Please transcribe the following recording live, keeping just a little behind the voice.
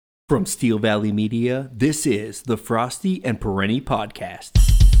From Steel Valley Media, this is the Frosty and Perenni Podcast.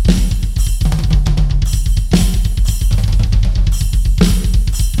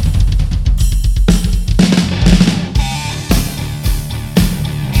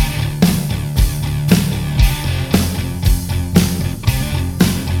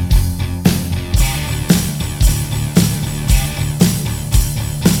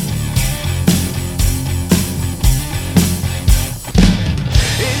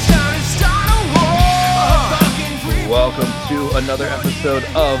 Another episode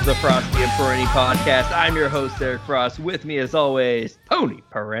of the Frosty and Perenni Podcast. I'm your host, Eric Frost. With me, as always, Tony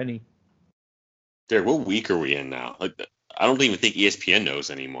Perenni. Derek, what week are we in now? I don't even think ESPN knows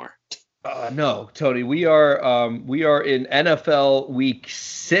anymore. No, Tony, we are in NFL Week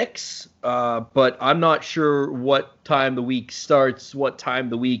 6, but I'm not sure what time the week starts, what time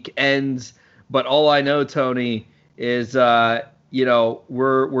the week ends. But all I know, Tony, is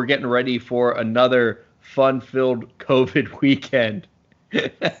we're getting ready for another fun-filled COVID weekend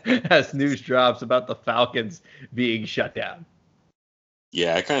as news drops about the Falcons being shut down.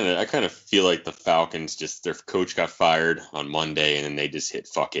 Yeah, I kind of feel like the Falcons their coach got fired on Monday and then they just hit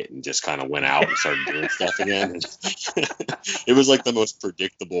fuck it and just kind of went out and started doing stuff again. It was like the most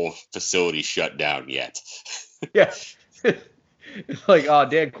predictable facility shut down yet. Yeah. It's like, oh,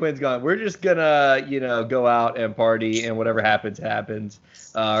 Dan Quinn's gone. We're just gonna, go out and party and whatever happens, happens.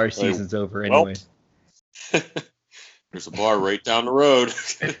 Our season's over anyway. There's a bar right down the road.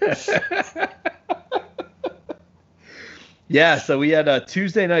 Yeah, so we had a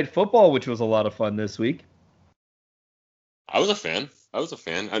Tuesday Night Football, which was a lot of fun this week. I was a fan.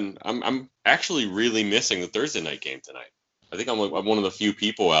 And I'm actually really missing the Thursday night game tonight. I think I'm one of the few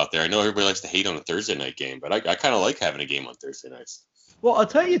people out there. I know everybody likes to hate on a Thursday night game, but I kind of like having a game on Thursday nights. Well, I'll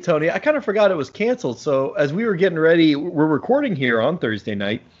tell you, Tony, I kind of forgot it was canceled. So as we were getting ready, we're recording here on Thursday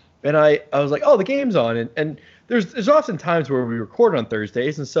night. And I was like, oh, the game's on. And there's often times where we record on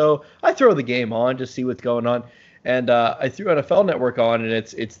Thursdays. And so I throw the game on to see what's going on. And I threw NFL Network on, and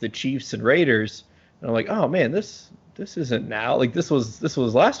it's the Chiefs and Raiders. And I'm like, oh, man, this isn't now. Like, this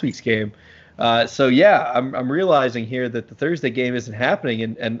was last week's game. So, yeah, I'm realizing here that the Thursday game isn't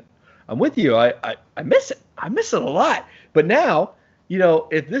happening. And I'm with you. I miss it. I miss it a lot. But now,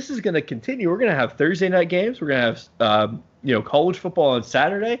 if this is going to continue, we're going to have Thursday night games. We're going to have college football on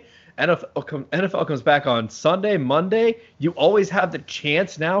Saturday. NFL comes back on Sunday, Monday. You always have the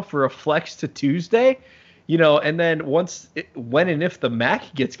chance now for a flex to Tuesday, and then when and if the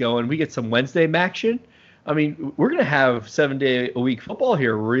MAC gets going, we get some Wednesday action. I mean, we're going to have 7-day-a-week football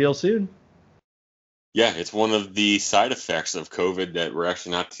here real soon. Yeah, it's one of the side effects of COVID that we're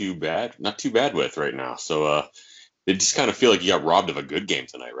actually not too bad with right now. So it just kind of feel like you got robbed of a good game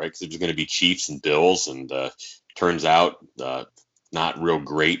tonight, right? Because there's going to be Chiefs and Bills, and turns out not real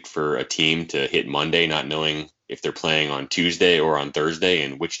great for a team to hit Monday, not knowing if they're playing on Tuesday or on Thursday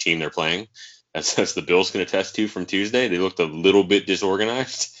and which team they're playing. That's the Bills going to test to from Tuesday. They looked a little bit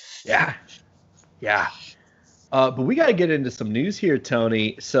disorganized. Yeah. But we got to get into some news here,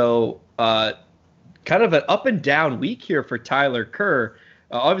 Tony. So kind of an up and down week here for Tyler Kerr.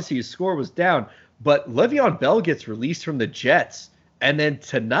 Obviously, his score was down, but Le'Veon Bell gets released from the Jets. And then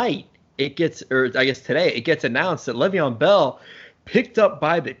today, it gets announced that Le'Veon Bell picked up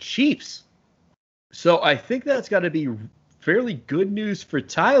by the Chiefs. So I think that's got to be fairly good news for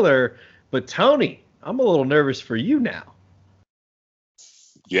Tyler. But Tony, I'm a little nervous for you now.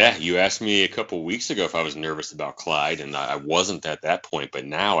 Yeah, you asked me a couple weeks ago if I was nervous about Clyde, and I wasn't at that point. But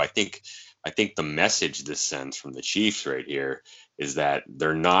now I think the message this sends from the Chiefs right here is that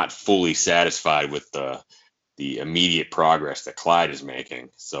they're not fully satisfied with the immediate progress that Clyde is making.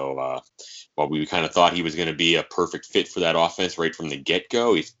 So while we kind of thought he was going to be a perfect fit for that offense right from the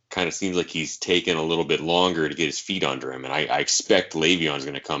get-go, he kind of seems like he's taken a little bit longer to get his feet under him. And I expect Le'Veon's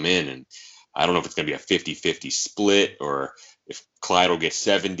going to come in, and I don't know if it's going to be a 50-50 split or if Clyde will get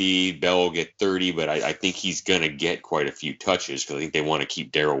 70, Bell will get 30, but I think he's going to get quite a few touches because I think they want to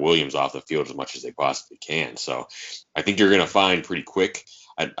keep Darrell Williams off the field as much as they possibly can. So I think you're going to find pretty quick.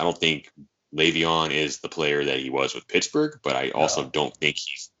 I don't think Le'Veon is the player that he was with Pittsburgh, but I also don't think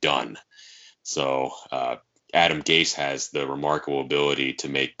he's done. So Adam Gase has the remarkable ability to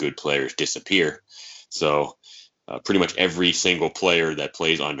make good players disappear. So pretty much every single player that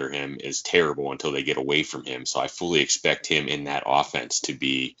plays under him is terrible until they get away from him. So I fully expect him in that offense to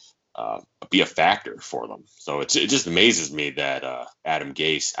be a factor for them. So it just amazes me that Adam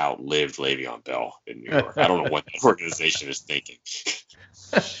Gase outlived Le'Veon Bell in New York. I don't know what the organization is thinking.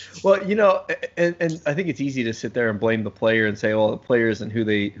 Well, and I think it's easy to sit there and blame the player and say, well, the players and who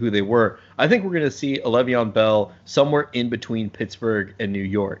they were. I think we're going to see a Le'Veon Bell somewhere in between Pittsburgh and New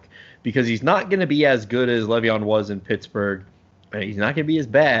York, because he's not going to be as good as Le'Veon was in Pittsburgh, and he's not going to be as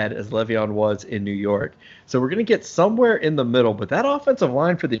bad as Le'Veon was in New York. So we're going to get somewhere in the middle. But that offensive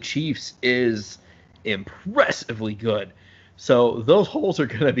line for the Chiefs is impressively good. So those holes are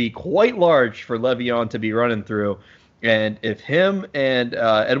going to be quite large for Le'Veon to be running through. And if him and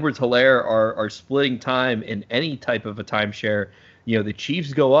Edwards-Helaire are splitting time in any type of a timeshare, the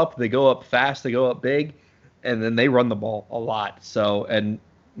Chiefs go up, they go up fast, they go up big, and then they run the ball a lot. So, and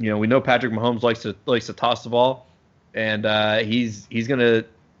we know Patrick Mahomes likes to toss the ball, and he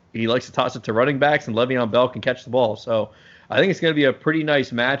likes to toss it to running backs, and Le'Veon Bell can catch the ball. So I think it's going to be a pretty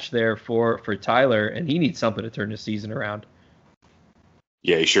nice match there for Tyler, and he needs something to turn his season around.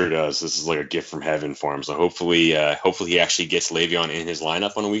 Yeah, he sure does. This is like a gift from heaven for him. So hopefully he actually gets Le'Veon in his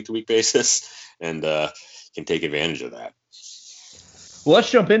lineup on a week-to-week basis and can take advantage of that. Well, let's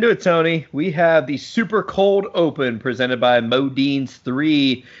jump into it, Tony. We have the Super Cold Open presented by Modine's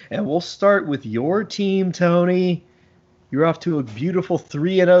 3, and we'll start with your team, Tony. You're off to a beautiful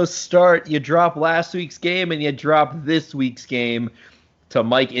 3-0 start. You dropped last week's game, and you dropped this week's game to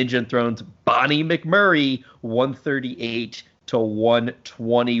Mike Engine Throne's Bonnie McMurray, 138 to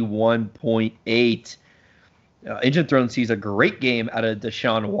 121.8. Engine Throne sees a great game out of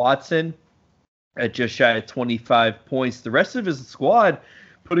Deshaun Watson at just shy of 25 points. The rest of his squad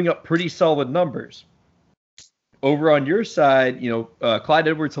putting up pretty solid numbers. Over on your side, Clyde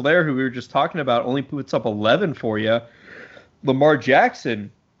Edwards-Helaire, who we were just talking about, only puts up 11 for you. Lamar Jackson,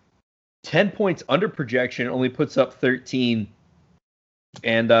 10 points under projection, only puts up 13.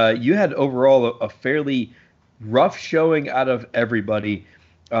 And you had overall a fairly rough showing out of everybody,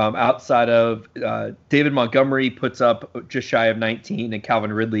 outside of David Montgomery puts up just shy of 19, and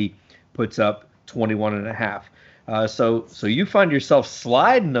Calvin Ridley puts up 21.5. So you find yourself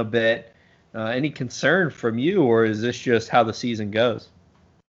sliding a bit. Any concern from you, or is this just how the season goes?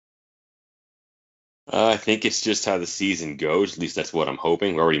 I think it's just how the season goes. At least that's what I'm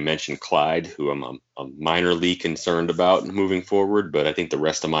hoping. We already mentioned Clyde, who I'm minorly concerned about moving forward, but I think the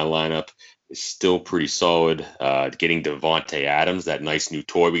rest of my lineup is still pretty solid. Getting Davante Adams, that nice new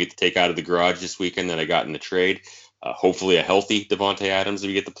toy we get to take out of the garage this weekend that I got in the trade. Hopefully a healthy Davante Adams that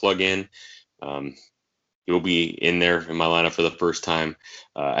we get to plug in. He'll be in there in my lineup for the first time.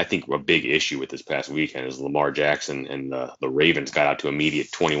 I think a big issue with this past weekend is Lamar Jackson and the Ravens got out to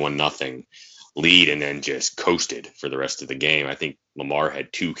immediate 21-0 lead and then just coasted for the rest of the game. I think Lamar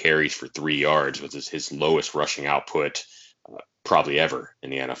had 2 carries for 3 yards, which is his lowest rushing output probably ever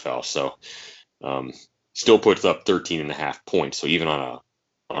in the NFL. So still puts up 13.5 points. So even on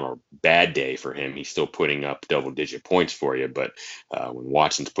a bad day for him, he's still putting up double-digit points for you. But when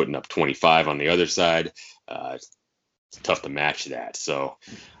Watson's putting up 25 on the other side, it's tough to match that. So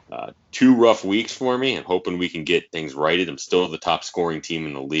 2 rough weeks for me. I'm hoping we can get things righted. I'm still the top scoring team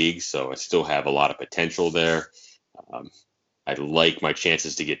in the league, so I still have a lot of potential there. I like my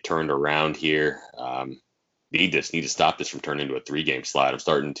chances to get turned around here. Need to stop this from turning into a 3-game slide. I'm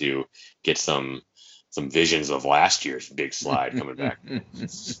starting to get some visions of last year's big slide coming back.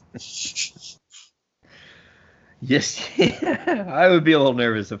 Yes, I would be a little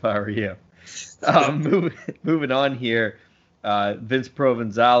nervous if I were you. Moving on here, Vince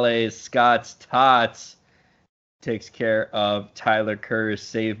Provenzales, Scott's Tots takes care of Tyler Kerr's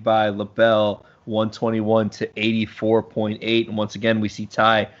Saved by LaBelle, 121 to 84.8. And once again, we see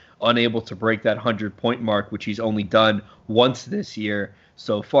Ty unable to break that 100-point mark, which he's only done once this year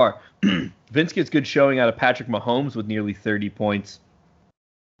so far. Vince gets good showing out of Patrick Mahomes with nearly 30 points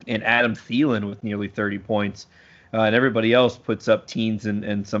and Adam Thielen with nearly 30 points. And everybody else puts up teens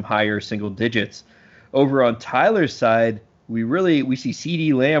and some higher single digits. Over on Tyler's side, we see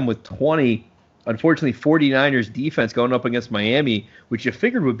CeeDee Lamb with 20. Unfortunately, 49ers defense going up against Miami, which you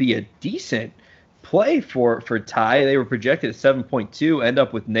figured would be a decent play for Ty. They were projected at 7.2, end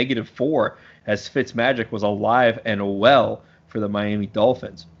up with -4 as Fitzmagic was alive and well for the Miami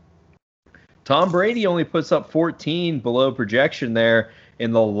Dolphins. Tom Brady only puts up 14 below projection there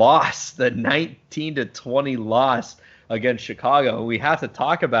in the loss, the 19-20 loss against Chicago. We have to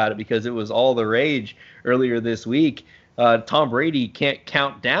talk about it because it was all the rage earlier this week. Tom Brady can't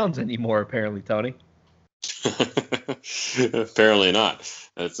count downs anymore, apparently, Tony. Apparently not.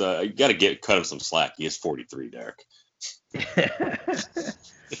 That's you got to cut him some slack. He is 43, Derek.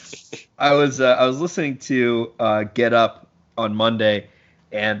 I was listening to Get Up on Monday,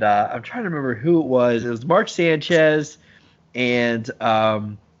 and I'm trying to remember who it was. It was Mark Sanchez and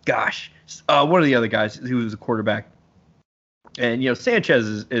one of the other guys who was a quarterback. And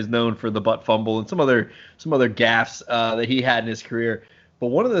Sanchez is known for the butt fumble and some other gaffes that he had in his career. But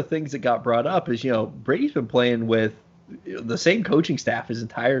one of the things that got brought up is Brady's been playing with the same coaching staff his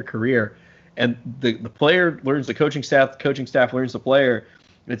entire career, and the player learns the coaching staff learns the player,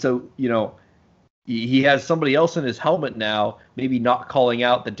 and so he has somebody else in his helmet now, maybe not calling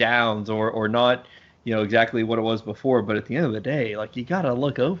out the downs or not exactly what it was before, but at the end of the day, like, you gotta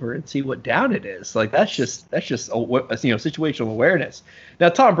look over and see what down it is. Like, that's just situational awareness. Now,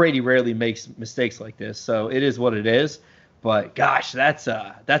 Tom Brady rarely makes mistakes like this, so it is what it is. But gosh, that's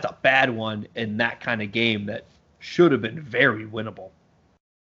a bad one in that kind of game that should have been very winnable.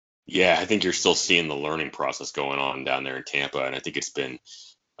 Yeah, I think you're still seeing the learning process going on down there in Tampa, and I think it's been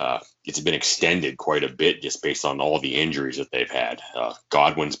extended quite a bit just based on all the injuries that they've had.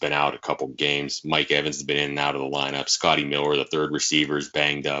 Godwin's been out a couple games. Mike Evans has been in and out of the lineup. Scotty Miller, the third receiver, is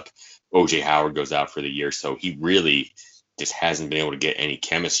banged up. OJ Howard goes out for the year. So he really just hasn't been able to get any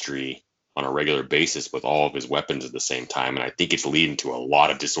chemistry on a regular basis with all of his weapons at the same time. And I think it's leading to a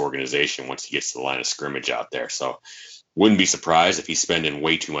lot of disorganization once he gets to the line of scrimmage out there. So wouldn't be surprised if he's spending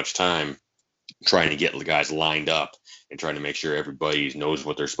way too much time trying to get the guys lined up and trying to make sure everybody knows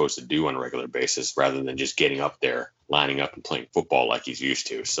what they're supposed to do on a regular basis rather than just getting up there, lining up and playing football like he's used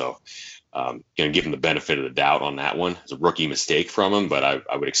to. So going to give him the benefit of the doubt on that one. It's a rookie mistake from him, but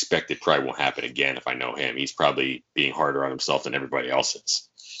I would expect it probably won't happen again if I know him. He's probably being harder on himself than everybody else is.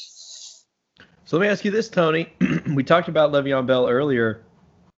 So let me ask you this, Tony. We talked about Le'Veon Bell earlier.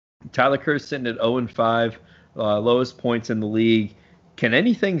 Tyler Kerr's sitting at 0-5, lowest points in the league. Can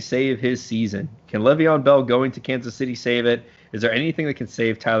anything save his season? Can Le'Veon Bell going to Kansas City save it? Is there anything that can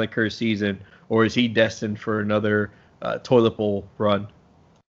save Tyler Kerr's season, or is he destined for another toilet bowl run?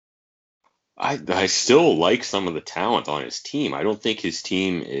 I still like some of the talent on his team. I don't think his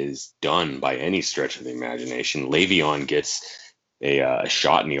team is done by any stretch of the imagination. Le'Veon gets a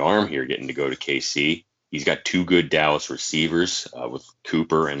shot in the arm here getting to go to KC. He's got two good Dallas receivers with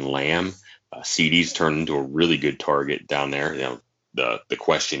Cooper and Lamb. CD's turned into a really good target down there. The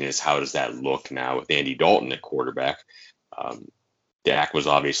question is, how does that look now with Andy Dalton at quarterback? Dak was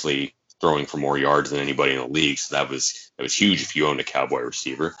obviously throwing for more yards than anybody in the league, so that was huge if you owned a Cowboy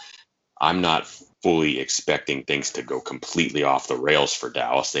receiver. I'm not fully expecting things to go completely off the rails for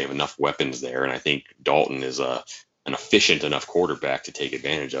Dallas. They have enough weapons there, and I think Dalton is an efficient enough quarterback to take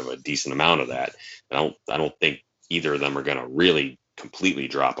advantage of a decent amount of that. And I don't think either of them are going to really completely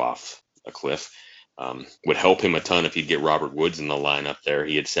drop off a cliff. Would help him a ton if he'd get Robert Woods in the lineup there.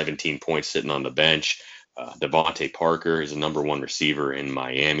 He had 17 points sitting on the bench. Devontae Parker is a number one receiver in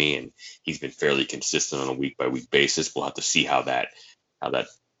Miami, and he's been fairly consistent on a week-by-week basis. We'll have to see how that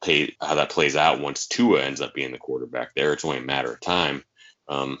plays out once Tua ends up being the quarterback there. It's only a matter of time.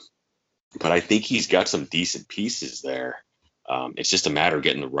 But I think he's got some decent pieces there. It's just a matter of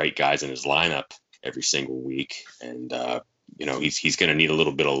getting the right guys in his lineup every single week, and he's going to need a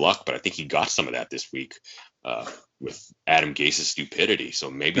little bit of luck, but I think he got some of that this week with Adam Gase's stupidity.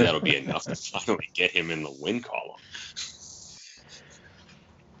 So maybe that'll be enough to finally get him in the win column.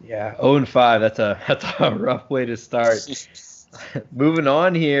 Yeah, 0-5. That's a rough way to start. Moving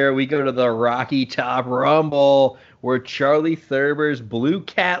on here, we go to the Rocky Top Rumble, where Charlie Thurber's Blue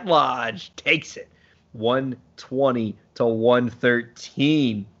Cat Lodge takes it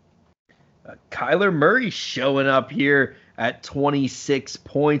 120-113. Kyler Murray showing up here at 26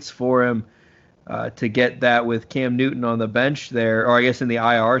 points for him to get that with Cam Newton on the bench there, or I guess in the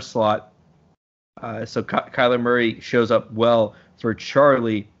IR slot. So Kyler Murray shows up well for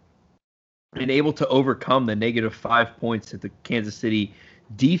Charlie and able to overcome the -5 points that the Kansas City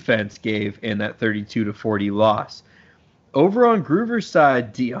defense gave in that 32-40 loss. Over on Groover's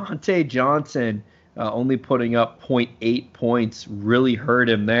side, Deontay Johnson only putting up 0.8 points really hurt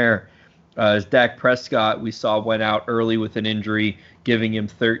him there. As Dak Prescott, we saw, went out early with an injury, giving him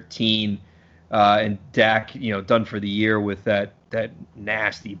 13. And Dak, done for the year with that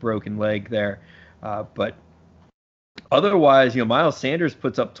nasty broken leg there. But otherwise, Miles Sanders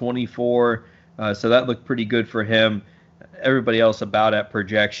puts up 24, so that looked pretty good for him. Everybody else about at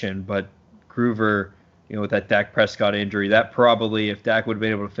projection, but Groover, with that Dak Prescott injury, that probably, if Dak would have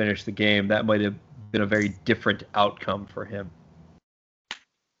been able to finish the game, that might have been a very different outcome for him.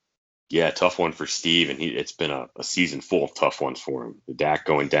 Yeah, tough one for Steve, and it's been a season full of tough ones for him. Dak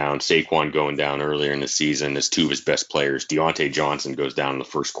going down, Saquon going down earlier in the season as two of his best players. Deontay Johnson goes down in the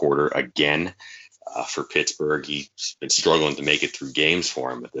first quarter again for Pittsburgh. He's been struggling to make it through games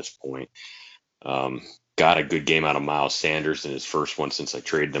for him at this point. Got a good game out of Miles Sanders in his first one since I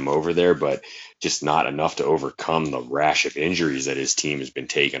traded him over there, but just not enough to overcome the rash of injuries that his team has been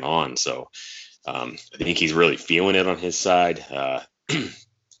taking on. So I think he's really feeling it on his side,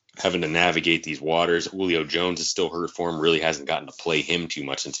 having to navigate these waters. Julio Jones is still hurt for him, really hasn't gotten to play him too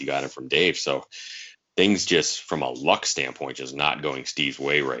much since he got him from Dave. So things just from a luck standpoint, just not going Steve's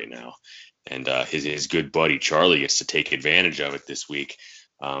way right now. And his good buddy Charlie gets to take advantage of it this week.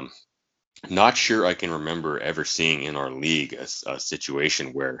 Not sure I can remember ever seeing in our league a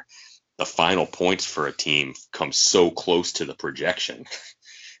situation where the final points for a team come so close to the projection.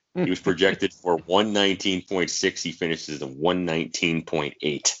 He was projected for 119.6. He finishes at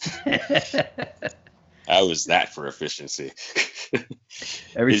 119.8. How was that for efficiency?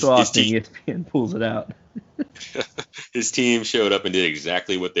 Every so often, ESPN pulls it out. His team showed up and did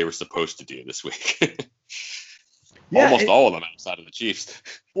exactly what they were supposed to do this week. Almost all of them outside of the Chiefs.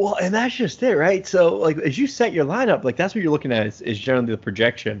 Well, and that's just it, right? So, like, as you set your lineup, like, that's what you're looking at is generally the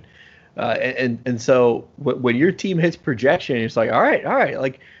projection. And so when your team hits projection, it's like, all right,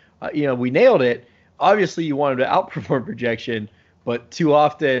 like, we nailed it. Obviously, you wanted to outperform projection, but too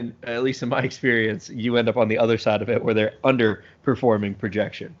often, at least in my experience, you end up on the other side of it where they're underperforming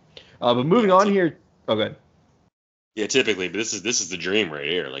projection. But moving on here, good. Yeah, typically, but this is the dream right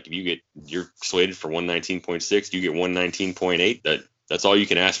here. Like if you're slated for 119.6, you get 119.8. That's all you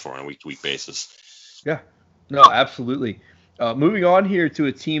can ask for on a week-to-week basis. Yeah, no, absolutely. Moving on here to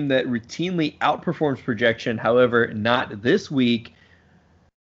a team that routinely outperforms projection, however, not this week.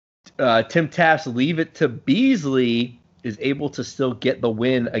 Tim Taft's Leave It to Beasley is able to still get the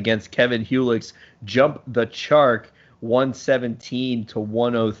win against Kevin Hewlett's Jump the Shark 117 to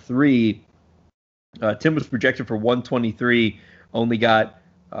 103. Tim was projected for 123, only got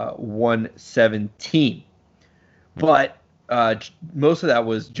 117. But most of that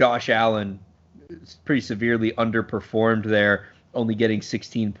was Josh Allen pretty severely underperformed there, only getting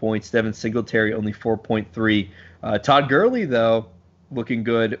 16 points. Devin Singletary only 4.3. Todd Gurley, though, looking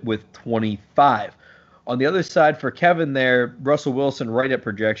good with 25. On the other side for Kevin there, Russell Wilson right at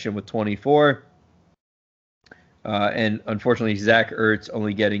projection with 24. And unfortunately, Zach Ertz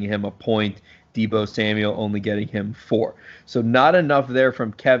only getting him a point. Deebo Samuel only getting him 4. So not enough there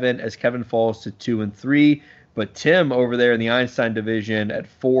from Kevin as Kevin falls to 2 and 3. But Tim over there in the Einstein division at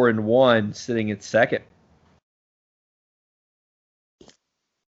 4 and 1, sitting at second.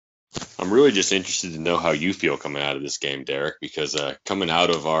 I'm really just interested to know how you feel coming out of this game, Derek, because coming out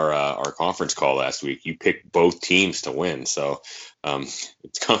of our conference call last week, you picked both teams to win. So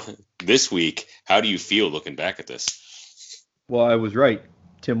this week, how do you feel looking back at this? Well, I was right.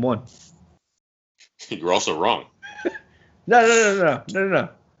 Tim won. You were also wrong. No.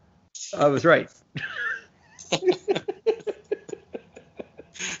 I was right.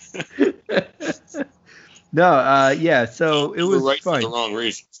 Yeah. So it was right fine. For the wrong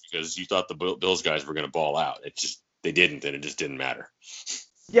reasons because you thought the Bills guys were going to ball out. They didn't, and it just didn't matter.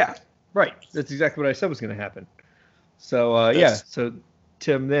 Yeah, right. That's exactly what I said was going to happen. So So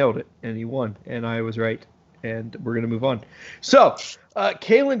Tim nailed it, and he won, and I was right, and we're going to move on. So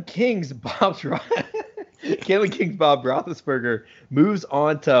Kalen King's Bob Roethlisberger moves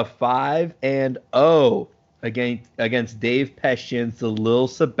on to 5-0 against Dave Peshtian's the Lil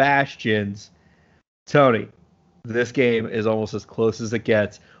Sebastians. Tony, this game is almost as close as it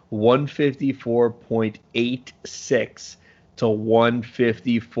gets. 154.86 to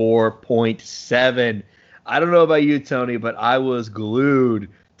 154.7. I don't know about you, Tony, but I was glued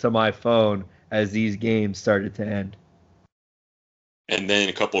to my phone as these games started to end. And then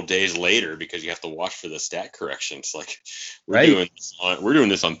a couple of days later, because you have to watch for the stat corrections, like we're doing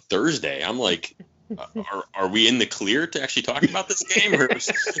this on Thursday. I'm like, are we in the clear to actually talk about this game, or is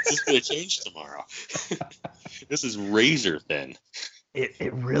this going to change tomorrow? This is razor thin.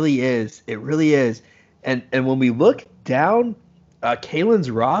 It really is. It really is. And when we look down Kalen's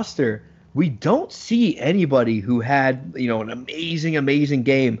roster, we don't see anybody who had an amazing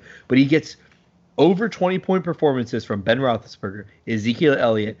game, but he gets over 20-point performances from Ben Roethlisberger, Ezekiel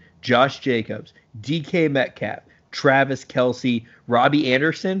Elliott, Josh Jacobs, DK Metcalf, Travis Kelce, Robbie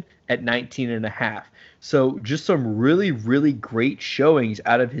Anderson at 19.5. So just some really, really great showings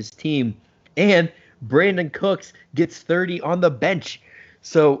out of his team. And Brandon Cooks gets 30 on the bench.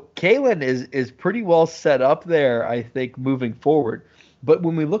 So Kalen is pretty well set up there, I think, moving forward. But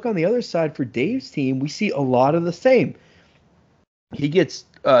when we look on the other side for Dave's team, we see a lot of the same. He gets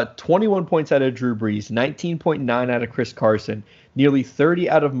 21 points out of Drew Brees, 19.9 out of Chris Carson, nearly 30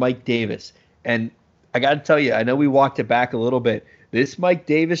 out of Mike Davis. And I got to tell you, I know we walked it back a little bit. This Mike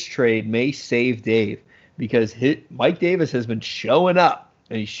Davis trade may save Dave because Mike Davis has been showing up,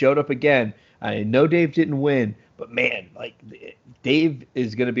 and he showed up again. I know Dave didn't win, but man, Dave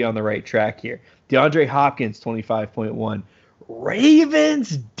is going to be on the right track here. DeAndre Hopkins, 25.1.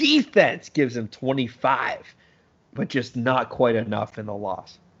 Ravens defense gives him 25, but just not quite enough in the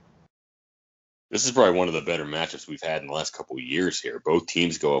loss. This is probably one of the better matchups we've had in the last couple of years here. Both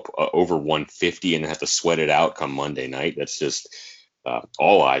teams go up over 150 and have to sweat it out come Monday night. That's just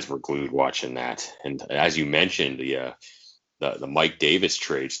all eyes were glued watching that. And as you mentioned, the Mike Davis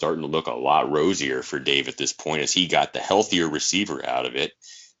trade starting to look a lot rosier for Dave at this point as he got the healthier receiver out of it.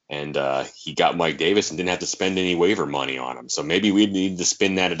 And he got Mike Davis and didn't have to spend any waiver money on him. So maybe we need to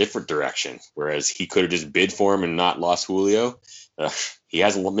spin that a different direction, whereas he could have just bid for him and not lost Julio. He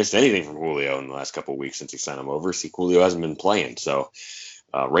hasn't missed anything from Julio in the last couple of weeks since he sent him over. See, Julio hasn't been playing. So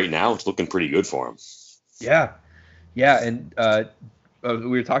right now it's looking pretty good for him. Yeah. Yeah. And we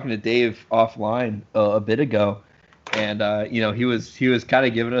were talking to Dave offline a bit ago. And, he was kind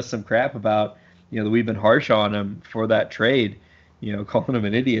of giving us some crap about, that we've been harsh on him for that trade, calling him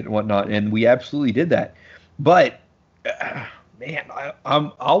an idiot and whatnot. And we absolutely did that. But, man,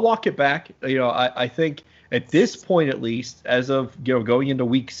 I'll walk it back. I think at this point, at least, as of, going into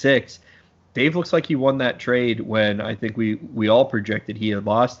week 6, Dave looks like he won that trade when I think we all projected he had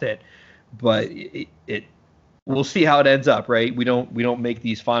lost it. But we'll see how it ends up, right? We don't make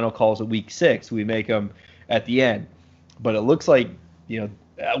these final calls at week 6. We make them at the end. But it looks like,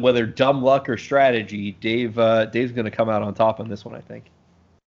 whether dumb luck or strategy, Dave's going to come out on top on this one, I think.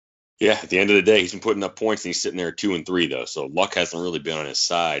 Yeah, at the end of the day, he's been putting up points, and he's sitting there at 2-3, though. So luck hasn't really been on his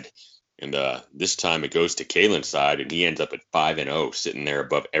side. And this time it goes to Kalen's side, and he ends up at 5-0, sitting there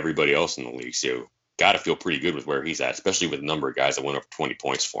above everybody else in the league. So got to feel pretty good with where he's at, especially with the number of guys that went over 20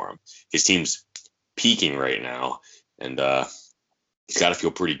 points for him. His team's peaking right now, and he's got to feel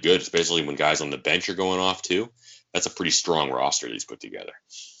pretty good, especially when guys on the bench are going off too. That's a pretty strong roster that he's put together.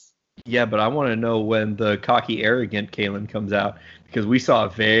 Yeah, but I want to know when the cocky, arrogant Kalen comes out, because we saw a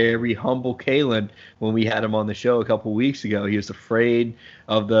very humble Kalen when we had him on the show a couple weeks ago. He was afraid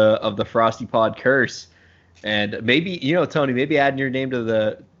of the Frosty Pod curse, and maybe Tony, maybe adding your name to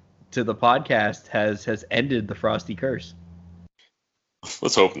the podcast has ended the Frosty curse.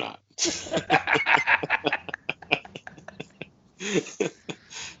 Let's hope not.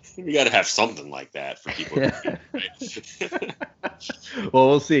 We got to have something like that for people to see, right? Well,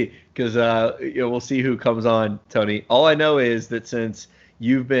 we'll see, because we'll see who comes on, Tony. All I know is that since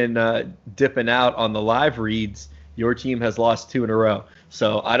you've been dipping out on the live reads, your team has lost 2 in a row.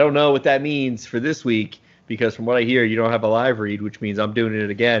 So I don't know what that means for this week, because from what I hear, you don't have a live read, which means I'm doing it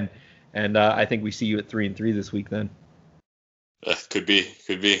again. And I think we see you at 3-3 this week then. Could be.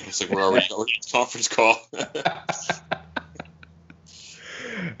 It's like we're already on a conference call.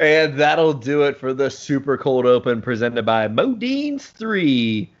 And that'll do it for the Super Cold Open presented by Modine's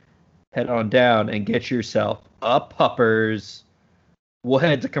 3. Head on down and get yourself a puppers. We'll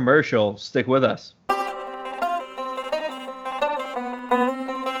head to commercial. Stick with us.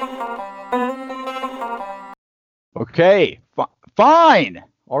 Okay, fine.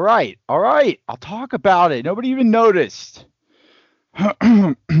 All right. I'll talk about it. Nobody even noticed.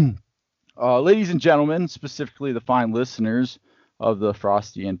 Ladies and gentlemen, specifically the fine listeners of the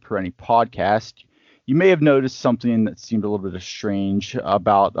Frosty and Perenni podcast, you may have noticed something that seemed a little bit strange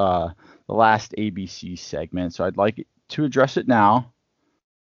about the last ABC segment, so I'd like to address it now.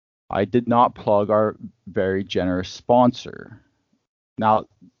 I did not plug our very generous sponsor. Now,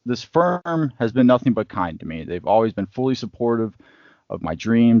 this firm has been nothing but kind to me. They've always been fully supportive of my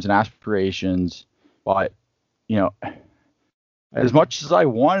dreams and aspirations, but, as much as I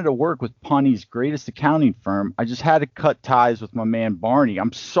wanted to work with Punny's greatest accounting firm, I just had to cut ties with my man Barney.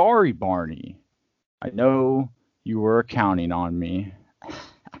 I'm sorry, Barney. I know you were counting on me.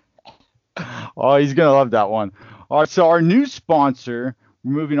 Oh, he's going to love that one. All right, so our new sponsor,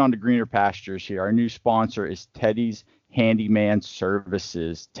 we're moving on to greener pastures here. Our new sponsor is Teddy's Handyman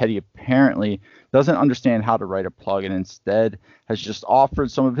Services. Teddy apparently doesn't understand how to write a plug and instead has just offered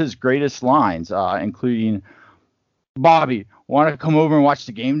some of his greatest lines, including, Bobby, want to come over and watch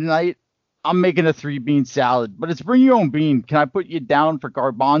the game tonight? I'm making a 3-bean salad, but it's bring your own bean. Can I put you down for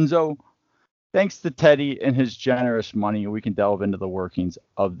garbanzo? Thanks to Teddy and his generous money, we can delve into the workings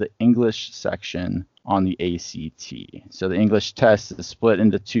of the English section on the ACT. So the English test is split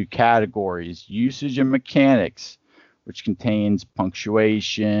into 2 categories: usage and mechanics, which contains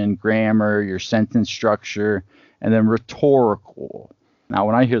punctuation, grammar, your sentence structure, and then rhetorical. Now,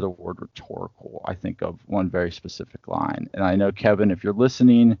 when I hear the word rhetorical, I think of one very specific line. And I know, Kevin, if you're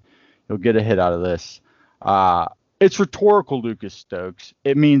listening, you'll get a hit out of this. It's rhetorical, Lucas Stokes.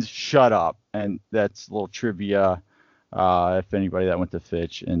 It means shut up. And that's a little trivia. If anybody that went to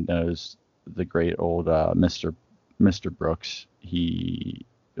Fitch and knows the great old Mr. Brooks, he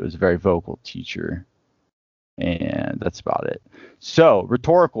was a very vocal teacher And that's about it. So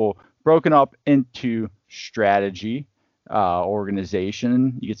rhetorical, broken up into strategy,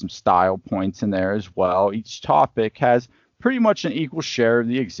 organization. You get some style points in there as well. Each topic has pretty much an equal share of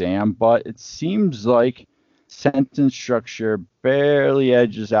the exam, but it seems like sentence structure barely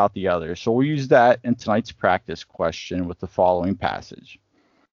edges out the other. So we'll use that in tonight's practice question with the following passage.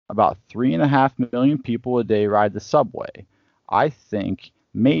 About 3.5 million people a day ride the subway. I think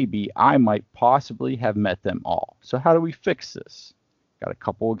maybe I might possibly have met them all. So how do we fix this? Got a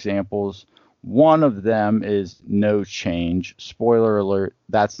couple examples. One of them is no change. Spoiler alert,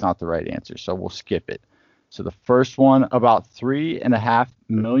 that's not the right answer, so we'll skip it. So the first one, about 3.5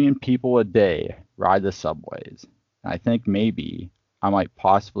 million people a day ride the subways. I think maybe I might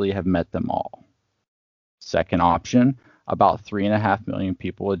possibly have met them all. Second option, about 3.5 million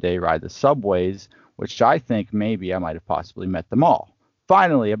people a day ride the subways, which I think maybe I might have possibly met them all.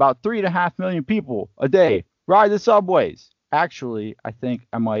 Finally, about 3.5 million people a day ride the subways. Actually, I think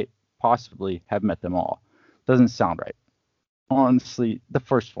I might possibly have met them all. Doesn't sound right. Honestly, the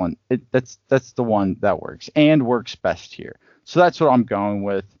first one, that's the one that works and works best here. So that's what I'm going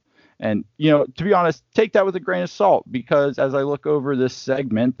with. And, to be honest, take that with a grain of salt, because as I look over this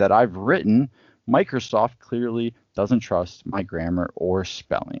segment that I've written, Microsoft clearly doesn't trust my grammar or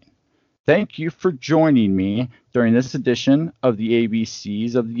spelling. Thank you for joining me during this edition of the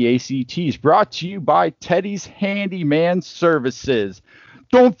ABCs of the ACTs, brought to you by Teddy's Handyman Services.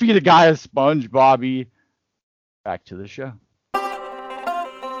 Don't feed a guy a sponge, Bobby. Back to the show.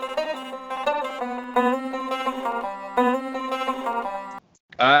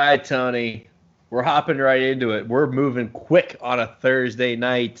 All right, Tony, we're hopping right into it. We're moving quick on a Thursday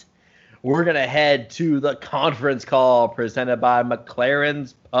night. We're going to head to the conference call presented by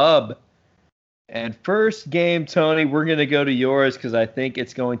McLaren's Pub. And first game, Tony, we're going to go to yours because I think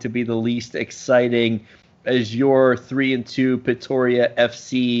it's going to be the least exciting as your 3-2 Pretoria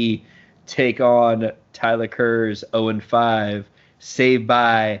FC take on Tyler Kerr's 0-5, saved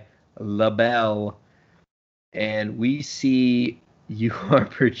by LaBelle. And we see you are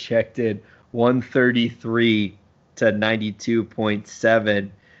projected 133 to 92.7,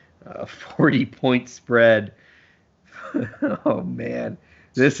 40-point spread. Oh, man.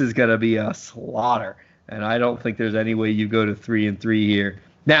 This is going to be a slaughter, and I don't think there's any way you go to 3-3 here.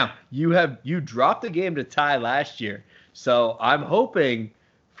 Now, you dropped a game to tie last year, so I'm hoping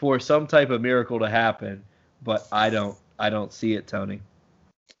for some type of miracle to happen, but I don't see it, Tony.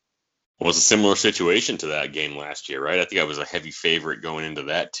 Well, it's a similar situation to that game last year, right? I think I was a heavy favorite going into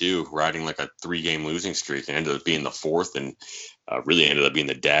that too, riding like a 3-game losing streak, and ended up being the fourth, and really ended up being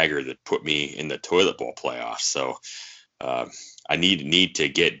the dagger that put me in the toilet bowl playoffs. So I need to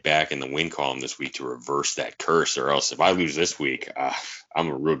get back in the win column this week to reverse that curse, or else if I lose this week, I'm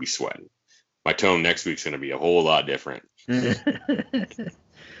gonna really be sweating. My tone next week's gonna be a whole lot different.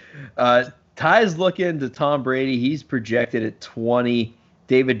 Ty's looking to Tom Brady. He's projected at 20.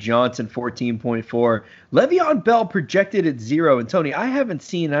 David Johnson, 14.4. Le'Veon Bell projected at 0. And Tony, I haven't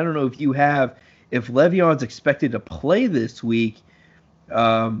seen, I don't know if you have, if Le'Veon's expected to play this week.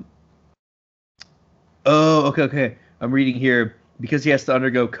 Okay. I'm reading here. Because he has to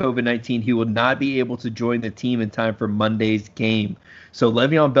undergo COVID-19, he will not be able to join the team in time for Monday's game. So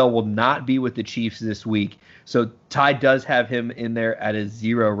Le'Veon Bell will not be with the Chiefs this week. So Ty does have him in there at a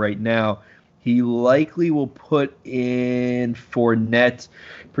 0 right now. He likely will put in Fournette,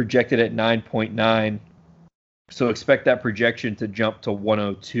 projected at 9.9. So expect that projection to jump to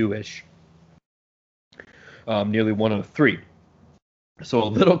 102-ish. Nearly 103. So a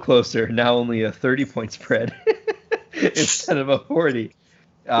little closer. Now only a 30-point spread instead of a 40.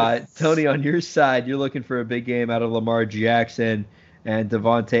 Tony, on your side, you're looking for a big game out of Lamar Jackson and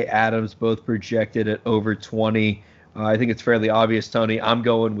Devontae Adams, both projected at over 20. I think it's fairly obvious, Tony. I'm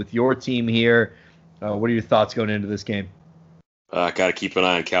going with your team here. What are your thoughts going into this game? Got to keep an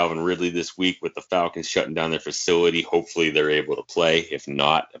eye on Calvin Ridley this week with the Falcons shutting down their facility. Hopefully they're able to play. If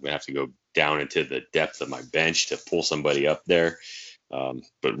not, I'm going to have to go down into the depth of my bench to pull somebody up there.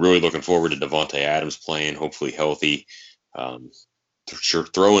 But really looking forward to Devontae Adams playing, hopefully healthy. Sure,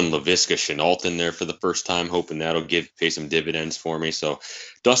 throwing Laviska Shenault in there for the first time, hoping that'll pay some dividends for me. So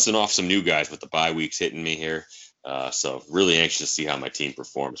dusting off some new guys with the bye weeks hitting me here. So really anxious to see how my team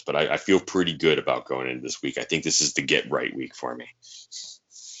performs, but I feel pretty good about going into this week. I think this is the get right week for me.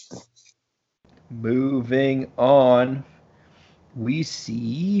 Moving on, we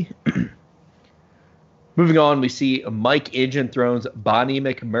see Mike Ingenthrone's Bonnie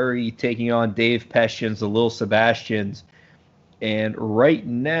McMurray taking on Dave Peshtian's the Lil Sebastians. And right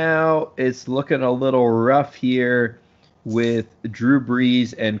now it's looking a little rough here with Drew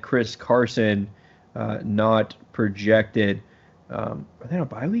Brees and Chris Carson not projected. Are they on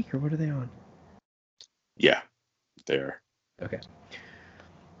bye week or what are they on? Yeah, there. Okay.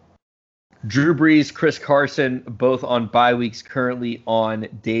 Drew Brees, Chris Carson, both on bye weeks, currently on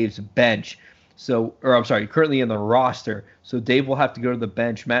Dave's bench. Currently in the roster. So Dave will have to go to the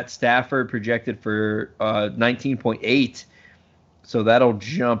bench. Matt Stafford projected for 19.8. So that'll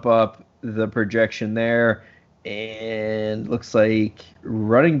jump up the projection there. And looks like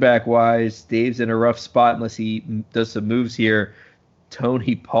running back wise, Dave's in a rough spot unless he does some moves here.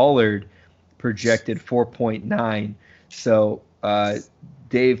 Tony Pollard projected 4.9. So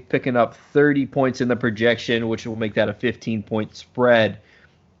Dave picking up 30 points in the projection, which will make that a 15-point spread,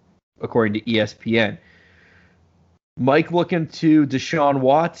 according to ESPN. Mike looking to Deshaun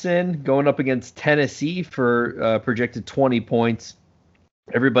Watson, going up against Tennessee for projected 20 points.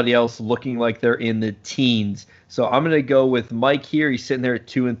 Everybody else looking like they're in the teens. So I'm going to go with Mike here. He's sitting there at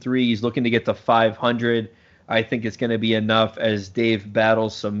 2-3. He's looking to get to 500. I think it's going to be enough as Dave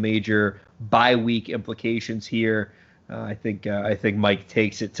battles some major bye week implications here. I think Mike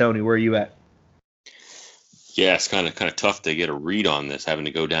takes it. Tony, where are you at? Yeah, it's kind of tough to get a read on this, having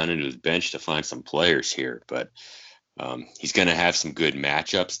to go down into his bench to find some players here. But he's going to have some good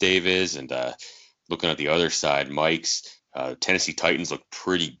matchups, Dave is. And looking at the other side, Mike's Tennessee Titans look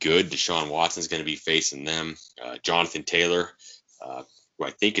pretty good. Deshaun Watson's going to be facing them. Jonathan Taylor, who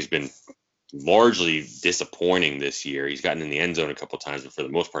I think has been largely disappointing this year. He's gotten in the end zone a couple times, but for the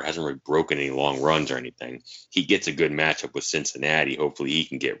most part hasn't really broken any long runs or anything. He gets a good matchup with Cincinnati. Hopefully he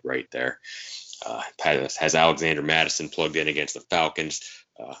can get right there. Has Alexander Madison plugged in against the Falcons.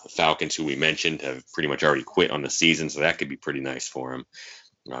 The Falcons, who we mentioned, have pretty much already quit on the season, so that could be pretty nice for him.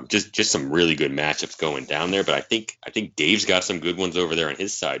 Just some really good matchups going down there, but I think Dave's got some good ones over there on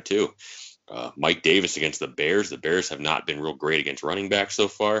his side too. Mike Davis against the Bears. The Bears have not been real great against running backs so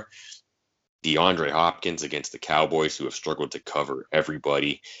far. DeAndre Hopkins against the Cowboys, who have struggled to cover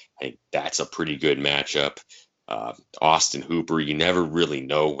everybody. I think that's a pretty good matchup. Austin Hooper, you never really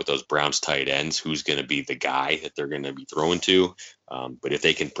know with those Browns tight ends who's going to be the guy that they're going to be throwing to. But if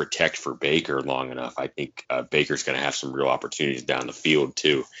they can protect for Baker long enough, I think Baker's going to have some real opportunities down the field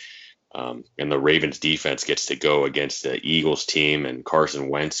too. And the Ravens defense gets to go against the Eagles team and Carson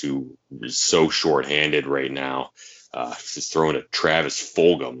Wentz, who is so shorthanded right now. He's throwing to Travis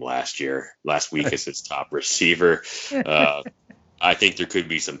Fulgham last week as his top receiver. I think there could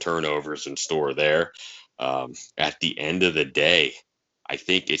be some turnovers in store there. At the end of the day, I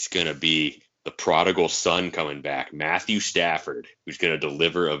think it's going to be the prodigal son coming back, Matthew Stafford, who's going to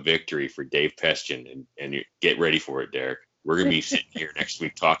deliver a victory for Dave Pestian. And you get ready for it, Derek. We're going to be sitting here next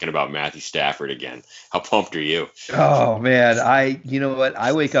week talking about Matthew Stafford again. How pumped are you? Oh, man. You know what?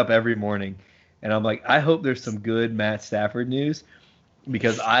 I wake up every morning and I'm like, I hope there's some good Matt Stafford news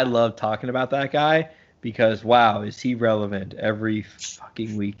because I love talking about that guy because, wow, is he relevant every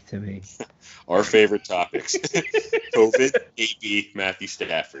fucking week to me. Our favorite topics. COVID, AB, Matthew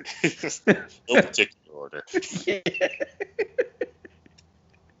Stafford. No particular order. Yeah.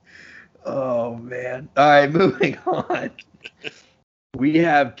 Oh, man. All right, moving on. We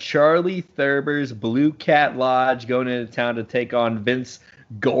have Charlie Thurber's Blue Cat Lodge going into town to take on Vince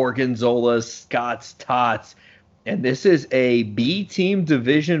Gorgonzola's Scott's Tots. And this is a B-team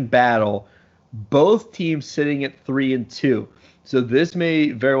division battle. Both teams sitting at 3-2. So this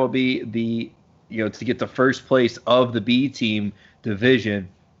may very well be to get the first place of the B-team division.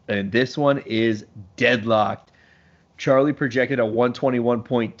 And this one is deadlocked. Charlie projected at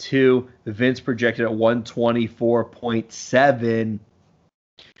 121.2. Vince projected at 124.7.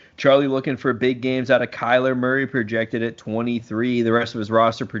 Charlie looking for big games out of Kyler Murray, projected at 23. The rest of his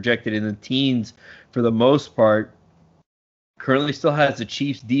roster projected in the teens for the most part. Currently still has the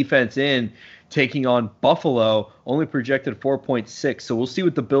Chiefs defense in, taking on Buffalo, only projected 4.6. So we'll see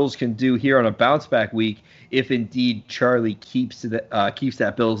what the Bills can do here on a bounce back week if indeed Charlie keeps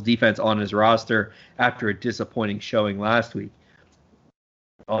that Bills defense on his roster after a disappointing showing last week.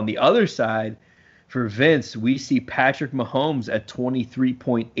 On the other side, for Vince, we see Patrick Mahomes at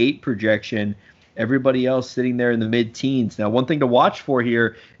 23.8 projection. Everybody else sitting there in the mid-teens. Now, one thing to watch for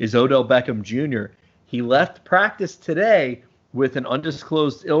here is Odell Beckham Jr. He left practice today with an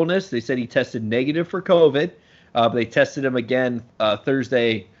undisclosed illness. They said he tested negative for COVID, but they tested him again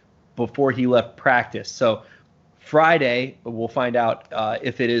Thursday before he left practice. So Friday, we'll find out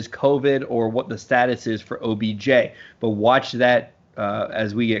if it is COVID or what the status is for OBJ. But watch that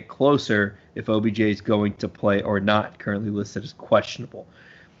as we get closer if OBJ is going to play or not, currently listed as questionable.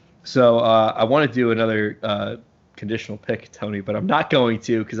 So I want to do another conditional pick, Tony, but I'm not going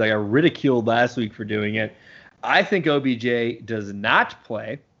to because I got ridiculed last week for doing it. I think OBJ does not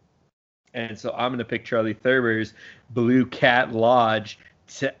play. And so I'm going to pick Charlie Thurber's Blue Cat Lodge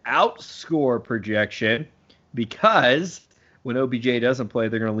to outscore projection because when OBJ doesn't play,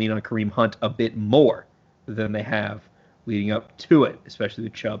 they're going to lean on Kareem Hunt a bit more than they have leading up to it, especially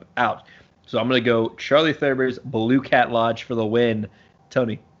with Chubb out. So I'm going to go Charlie Thurber's Blue Cat Lodge for the win.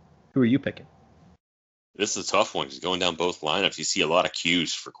 Tony, who are you picking? This is a tough one. He's going down both lineups. You see a lot of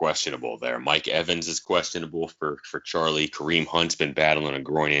cues for questionable there. Mike Evans is questionable for Charlie. Kareem Hunt's been battling a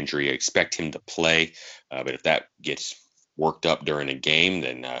groin injury. I expect him to play, but if that gets worked up during a game,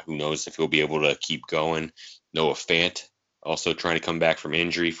 then who knows if he'll be able to keep going. Noah Fant also trying to come back from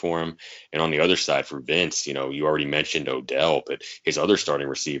injury for him. And on the other side for Vince, you already mentioned Odell, but his other starting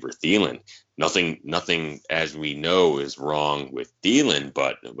receiver, Thielen, nothing as we know is wrong with Thielen,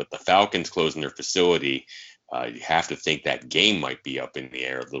 but with the Falcons closing their facility, you have to think that game might be up in the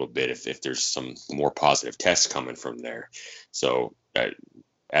air a little bit if there's some more positive tests coming from there. So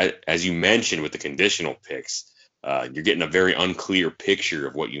as you mentioned with the conditional picks, you're getting a very unclear picture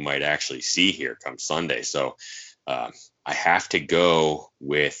of what you might actually see here come Sunday. So I have to go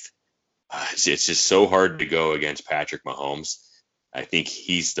with it's just so hard to go against Patrick Mahomes. I think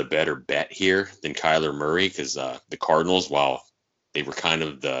he's the better bet here than Kyler Murray because the Cardinals, while they were kind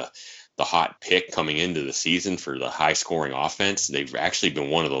of the hot pick coming into the season for the high scoring offense, they've actually been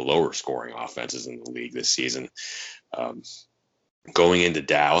one of the lower scoring offenses in the league this season. Going into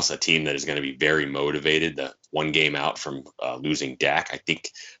Dallas, a team that is going to be very motivated, the one game out from losing Dak, I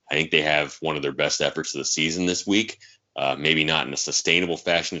think they have one of their best efforts of the season this week. Maybe not in a sustainable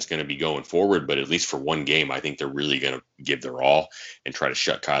fashion it's going to be going forward, but at least for one game, I think they're really going to give their all and try to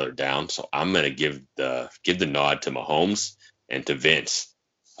shut Kyler down. So I'm going to give the nod to Mahomes and to Vince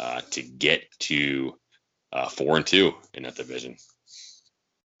to get to 4-2 in that division.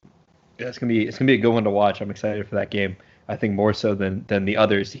 Yeah, it's gonna be a good one to watch. I'm excited for that game. I think more so than the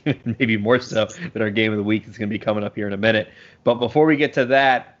others, even maybe more so than our game of the week is going to be coming up here in a minute. But before we get to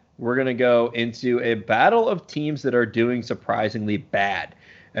that, we're going to go into a battle of teams that are doing surprisingly bad.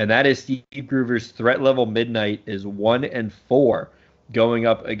 And that is Steve Groover's threat level midnight is 1-4 going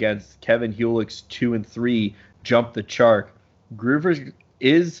up against Kevin Hewlett's 2-3 jump the shark. Groover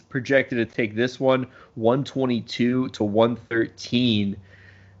is projected to take this one 122 to 113.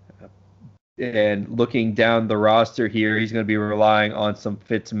 And looking down the roster here, he's going to be relying on some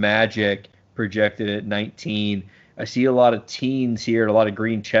Fitz magic projected at 19. I see a lot of teens here, a lot of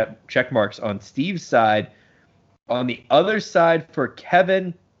green check marks on Steve's side. On the other side for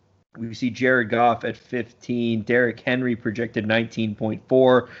Kevin, we see Jared Goff at 15. Derrick Henry projected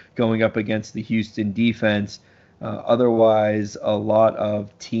 19.4 going up against the Houston defense. Otherwise, a lot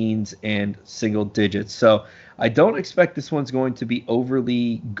of teens and single digits. So I don't expect this one's going to be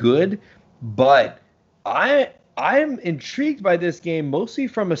overly good, but I'm intrigued by this game mostly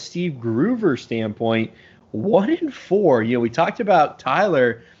from a Steve Groover standpoint. 1-4. We talked about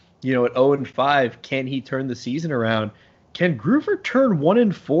Tyler, at 0-5. Can he turn the season around? Can Groover turn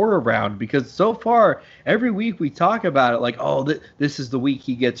 1-4 around? Because so far, every week we talk about it like, oh, this is the week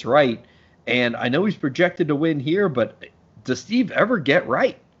he gets right. And I know he's projected to win here, but does Steve ever get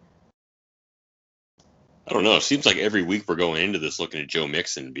right? I don't know. It seems like every week we're going into this looking at Joe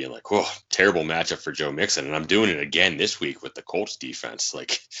Mixon and being like, "Whoa, terrible matchup for Joe Mixon," and I'm doing it again this week with the Colts defense.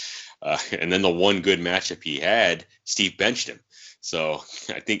 And then the one good matchup he had, Steve benched him. So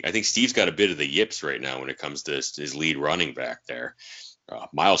I think Steve's got a bit of the yips right now when it comes to his lead running back there.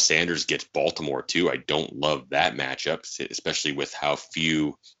 Miles Sanders gets Baltimore too. I don't love that matchup, especially with how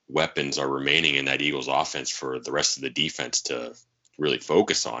few weapons are remaining in that Eagles offense for the rest of the defense to really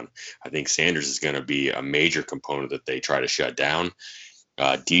focus on. I think Sanders is going to be a major component that they try to shut down.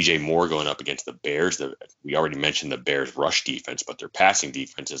 DJ Moore going up against the Bears. We already mentioned the Bears' rush defense, but their passing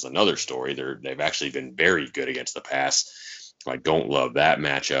defense is another story. They've actually been very good against the pass. I don't love that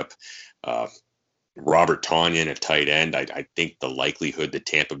matchup. Robert Tonyan at tight end. I think the likelihood that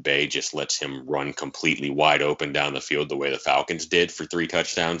Tampa Bay just lets him run completely wide open down the field the way the Falcons did for 3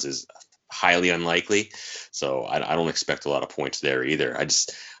 touchdowns is highly unlikely. So I don't expect a lot of points there either. I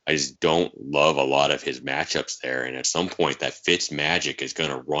just don't love a lot of his matchups there. And at some point that Fitz magic is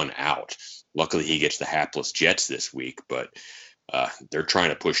going to run out. Luckily he gets the hapless Jets this week, but they're trying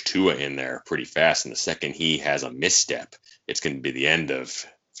to push Tua in there pretty fast. And the second he has a misstep, it's going to be the end of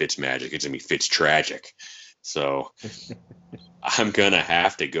Fitz magic. It's going to be Fitz tragic. So I'm going to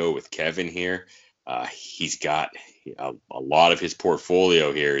have to go with Kevin here. He's got a lot of his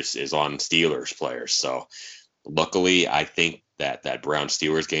portfolio here is on Steelers players. So luckily, I think that Brown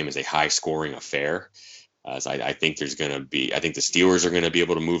Steelers game is a high scoring affair. So I think I think the Steelers are going to be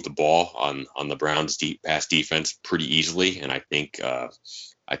able to move the ball on the Browns' deep pass defense pretty easily, and I think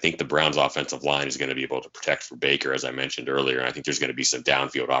the Browns' offensive line is going to be able to protect for Baker, as I mentioned earlier. And I think there's going to be some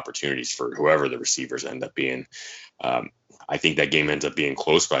downfield opportunities for whoever the receivers end up being. I think that game ends up being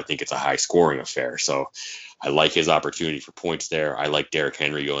close, but I think it's a high-scoring affair. So I like his opportunity for points there. I like Derrick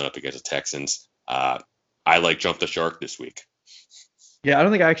Henry going up against the Texans. I like Jump the Shark this week. Yeah, I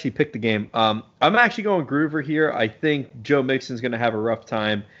don't think I actually picked the game. I'm actually going Groover here. I think Joe Mixon's going to have a rough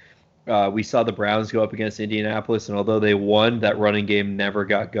time. We saw the Browns go up against Indianapolis, and although they won, that running game never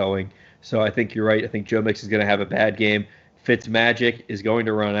got going. So I think you're right. I think Joe Mixon's going to have a bad game. Fitzmagic is going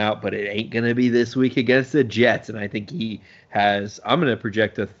to run out, but it ain't going to be this week against the Jets. And I think I'm going to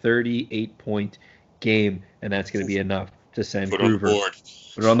project a 38-point game, and that's going to be enough to send Groover.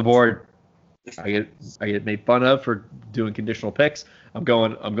 Put it on the board. I get made fun of for doing conditional picks. I'm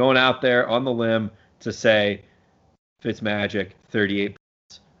going out there on the limb to say Fitzmagic 38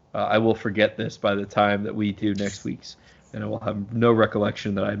 points. I will forget this by the time that we do next week's, and I will have no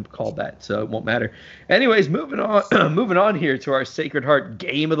recollection that I called that, so it won't matter. Anyways, moving on here to our Sacred Heart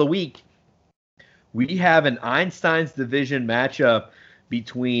game of the week. We have an Einstein's Division matchup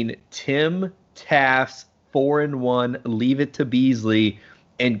between Tim Taft's 4-1 Leave It to Beasley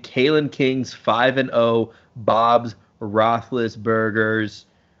and Kalen King's 5-0 Bob's Roethlisberger's.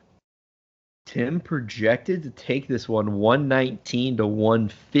 Tim projected to take this one 119 to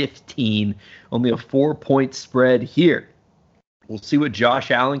 115, only a 4-point spread here. We'll see what Josh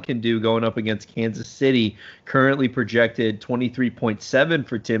Allen can do going up against Kansas City, currently projected 23.7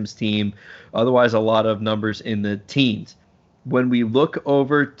 for Tim's team, otherwise a lot of numbers in the teens. When we look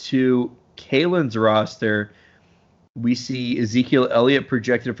over to Kalen's roster, we see Ezekiel Elliott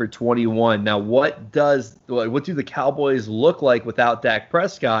projected for 21. Now, what do the Cowboys look like without Dak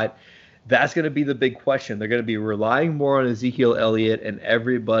Prescott? That's going to be the big question. They're going to be relying more on Ezekiel Elliott, and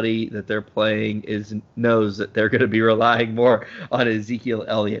everybody that they're playing knows that they're going to be relying more on Ezekiel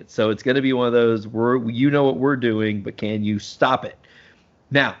Elliott. So it's going to be one of those, you know what we're doing, but can you stop it?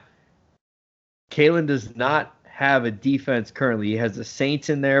 Now, Kalen does not have a defense currently. He has the Saints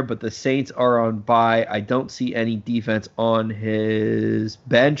in there, but the Saints are on bye. I don't see any defense on his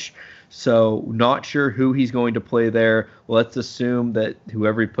bench, so not sure who he's going to play there. Let's assume that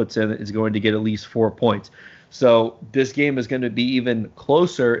whoever he puts in is going to get at least 4 points. So this game is going to be even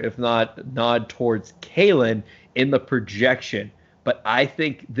closer, if not nod towards Kalen in the projection. But I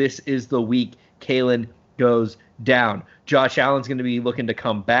think this is the week Kalen goes down. Josh Allen's going to be looking to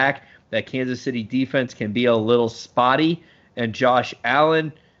come back. That Kansas City defense can be a little spotty, and Josh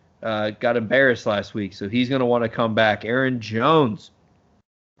Allen got embarrassed last week, so he's going to want to come back. Aaron Jones,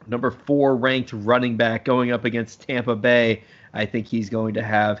 number 4 ranked running back, going up against Tampa Bay. I think he's going to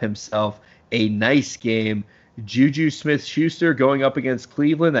have himself a nice game. Juju Smith-Schuster going up against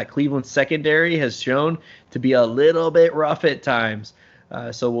Cleveland. That Cleveland secondary has shown to be a little bit rough at times,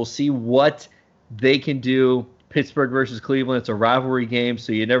 so we'll see what they can do. Pittsburgh versus Cleveland, it's a rivalry game,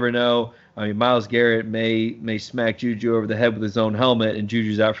 so you never know. I mean, Myles Garrett may smack Juju over the head with his own helmet, and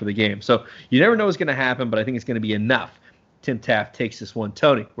Juju's out for the game. So you never know what's going to happen, but I think it's going to be enough. Tim Taft takes this one.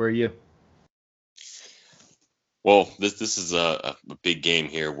 Tony, where are you? Well, this is a big game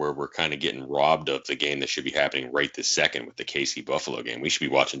here where we're kind of getting robbed of the game that should be happening right this second with the KC Buffalo game. We should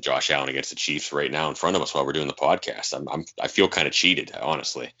be watching Josh Allen against the Chiefs right now in front of us while we're doing the podcast. I feel kind of cheated,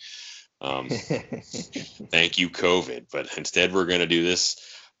 honestly. Thank you, COVID. But instead, we're going to do this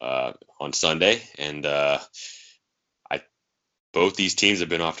on Sunday, and both these teams have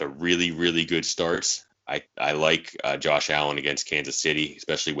been off to really, really good starts. I like Josh Allen against Kansas City,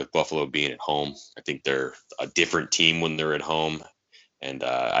 especially with Buffalo being at home. I think they're a different team when they're at home, and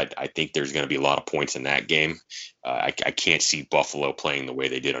I think there's going to be a lot of points in that game. I can't see Buffalo playing the way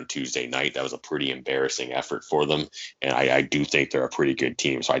they did on Tuesday night. That was a pretty embarrassing effort for them, and I do think they're a pretty good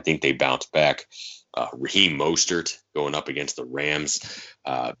team. So I think they bounce back. Raheem Mostert going up against the Rams.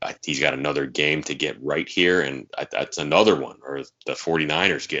 He's got another game to get right here, and that's another one. Or the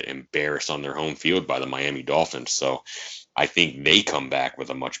 49ers get embarrassed on their home field by the Miami Dolphins. So I think they come back with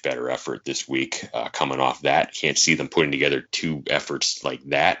a much better effort this week coming off that. Can't see them putting together 2 efforts like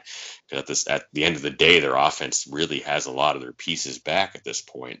that. At the end of the day, their offense really has a lot of their pieces back at this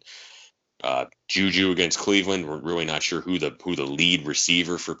point. Juju against Cleveland, we're really not sure who the lead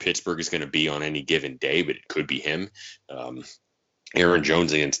receiver for Pittsburgh is going to be on any given day, but it could be him. Aaron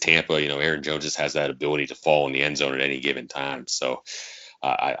Jones against Tampa, Aaron Jones just has that ability to fall in the end zone at any given time. So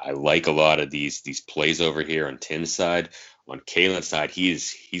I like a lot of these plays over here on Tim's side. On Kalen's side,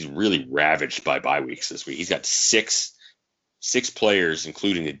 he's really ravaged by bye weeks this week. He's got 6 6 players,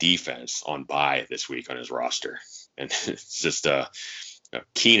 including the defense, on bye this week on his roster. And it's just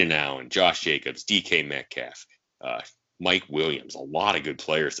Keenan Allen, Josh Jacobs, DK Metcalf, Mike Williams, a lot of good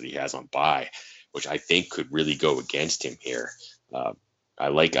players that he has on bye, which I think could really go against him here. I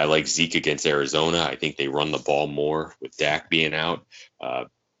like Zeke against Arizona. I think they run the ball more with Dak being out.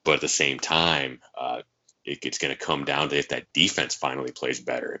 But at the same time, it's going to come down to if that defense finally plays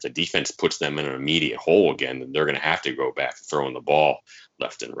better. If the defense puts them in an immediate hole again, then they're going to have to go back to throwing the ball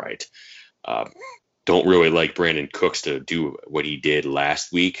left and right. Don't really like Brandon Cooks to do what he did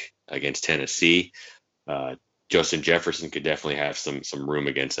last week against Tennessee. Justin Jefferson could definitely have some room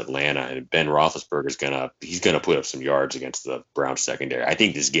against Atlanta, and Ben Roethlisberger's gonna put up some yards against the Browns secondary. I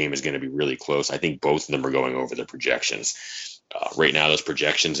think this game is going to be really close. I think both of them are going over the projections. Right now, those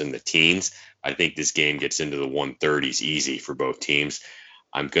projections in the teens. I think this game gets into the 130s easy for both teams.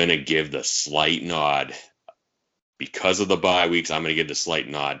 I'm going to give the slight nod. Because of the bye weeks, I'm going to give the slight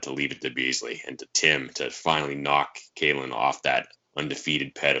nod to leave it to Beasley and to Tim to finally knock Kalen off that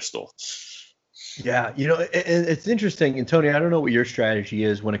undefeated pedestal. Yeah, it's interesting. And Tony, I don't know what your strategy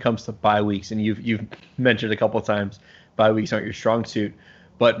is when it comes to bye weeks, and you've mentioned a couple of times bye weeks aren't your strong suit.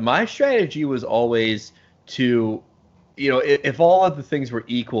 But my strategy was always to, if all of the things were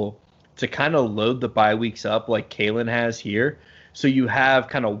equal, to kind of load the bye weeks up like Kalen has here. So you have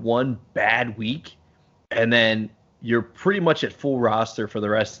kind of one bad week, and then you're pretty much at full roster for the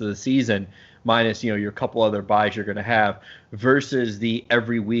rest of the season, minus, your couple other buys you're going to have, versus the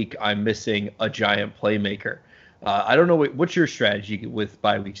every week I'm missing a giant playmaker. I don't know what's your strategy with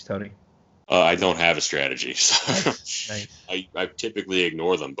bye weeks, Tony? I don't have a strategy. So Nice. I typically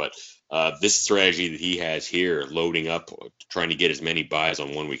ignore them, but this strategy that he has here, loading up, trying to get as many buys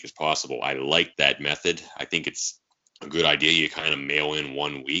on 1 week as possible, I like that method. I think it's a good idea. You kind of mail in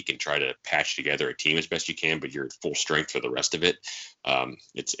 1 week and try to patch together a team as best you can, but you're at full strength for the rest of it.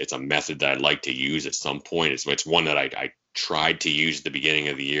 It's a method that I'd like to use at some point. It's one that I tried to use at the beginning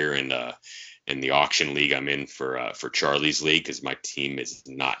of the year in the auction league I'm in for Charlie's league, because my team is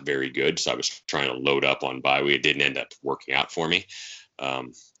not very good. So I was trying to load up on bye week. It didn't end up working out for me.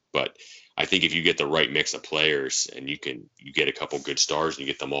 But I think if you get the right mix of players and you get a couple good stars and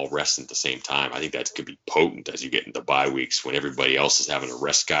you get them all resting at the same time, I think that could be potent as you get into bye weeks when everybody else is having to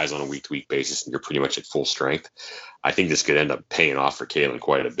rest guys on a week-to-week basis and you're pretty much at full strength. I think this could end up paying off for Kalen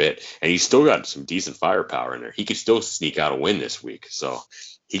quite a bit. And he's still got some decent firepower in there. He could still sneak out a win this week. So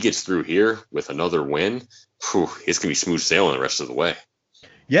he gets through here with another win, it's going to be smooth sailing the rest of the way.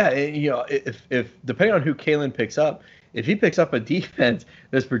 Yeah, and, if depending on who Kalen picks up, if he picks up a defense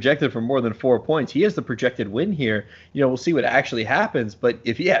that's projected for more than 4 points, he has the projected win here. We'll see what actually happens. But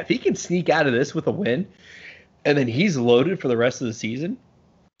if he can sneak out of this with a win, and then he's loaded for the rest of the season,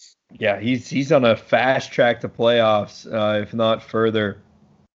 yeah, he's on a fast track to playoffs, if not further.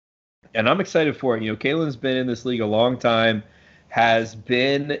 And I'm excited for it. Kalen's been in this league a long time, has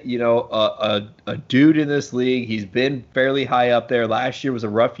been, a dude in this league. He's been fairly high up there. Last year was a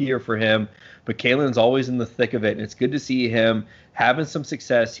rough year for him, but Kalen's always in the thick of it, and it's good to see him having some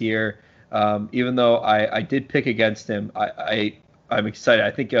success here. Even though I did pick against him, I'm excited.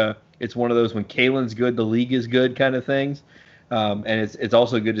 I think it's one of those when Kalen's good, the league is good kind of things. And it's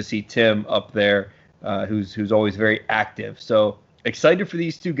also good to see Tim up there, who's always very active. So excited for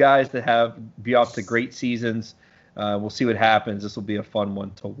these two guys to be off to great seasons. We'll see what happens. This will be a fun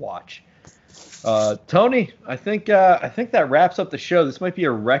one to watch. Tony, I think that wraps up the show. This might be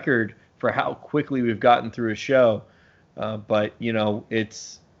a record for how quickly we've gotten through a show. But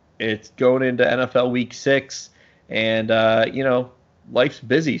it's going into NFL Week 6, and life's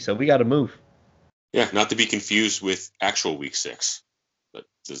busy, so we got to move. Yeah, not to be confused with actual Week 6, but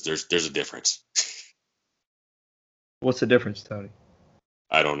there's a difference. What's the difference, Tony?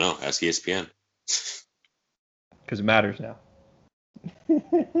 I don't know. Ask ESPN. Because it matters now.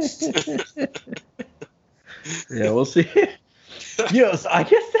 Yeah, we'll see. So I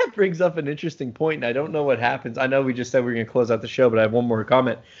guess that brings up an interesting point, and I don't know what happens. I know we just said we were going to close out the show, but I have one more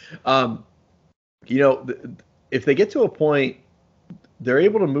comment. If they get to a point, they're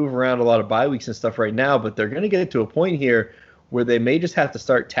able to move around a lot of bye weeks and stuff right now, but they're going to get to a point here where they may just have to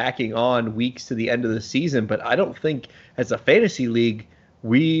start tacking on weeks to the end of the season. But I don't think as a fantasy league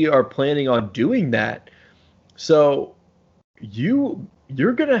we are planning on doing that. So you're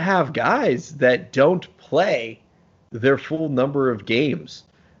going to have guys that don't play their full number of games,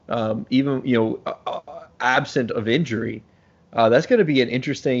 even absent of injury. That's going to be an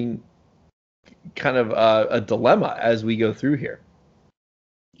interesting kind of a dilemma as we go through here.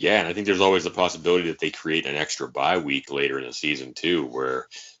 Yeah, and I think there's always the possibility that they create an extra bye week later in the season too, where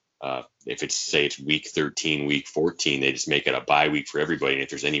if it's, say, it's week 13, week 14, they just make it a bye week for everybody. And if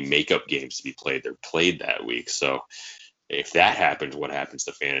there's any makeup games to be played, they're played that week. So if that happens, what happens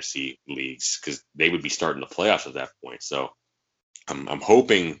to fantasy leagues? Because they would be starting the playoffs at that point. So I'm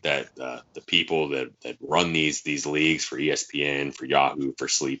hoping that the people that run these leagues for ESPN, for Yahoo, for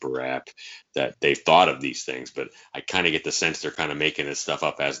Sleeper app, that they've thought of these things. But I kind of get the sense they're kind of making this stuff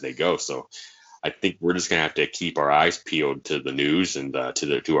up as they go. So I think we're just gonna have to keep our eyes peeled to the news and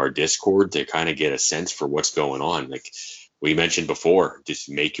to our Discord to kind of get a sense for what's going on. Like we mentioned before, just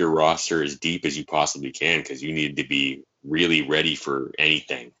make your roster as deep as you possibly can, because you need to be really ready for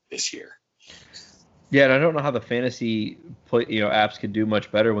anything this year. Yeah, and I don't know how the fantasy apps could do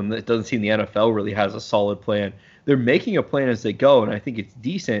much better when it doesn't seem the NFL really has a solid plan. They're making a plan as they go, and I think it's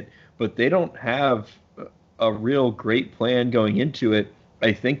decent, but they don't have a real great plan going into it.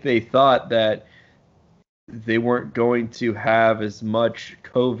 I think they thought that they weren't going to have as much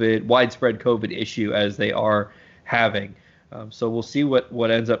widespread COVID issue as they are having. So we'll see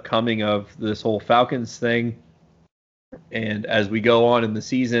what ends up coming of this whole Falcons thing. And as we go on in the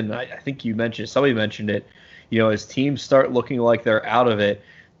season, I think somebody mentioned it, as teams start looking like they're out of it,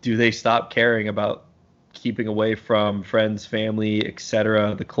 do they stop caring about keeping away from friends, family,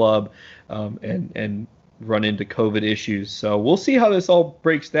 etc., the club, and run into COVID issues? So we'll see how this all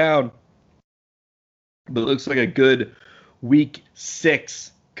breaks down. But it looks like a good week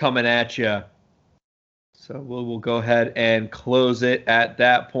 6 coming at you. So we'll go ahead and close it at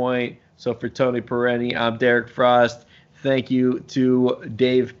that point. So for Tony Perenni, I'm Derek Frost. Thank you to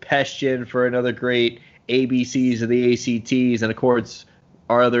Dave Pestian for another great ABCs of the ACTs. And, of course,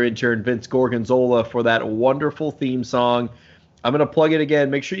 our other intern, Vince Gorgonzola, for that wonderful theme song. I'm going to plug it again.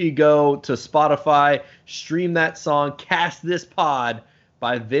 Make sure you go to Spotify, stream that song, Cast This Pod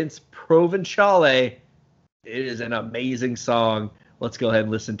by Vince Provenchale. It is an amazing song. Let's go ahead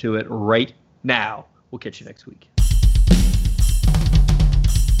and listen to it right now. We'll catch you next week.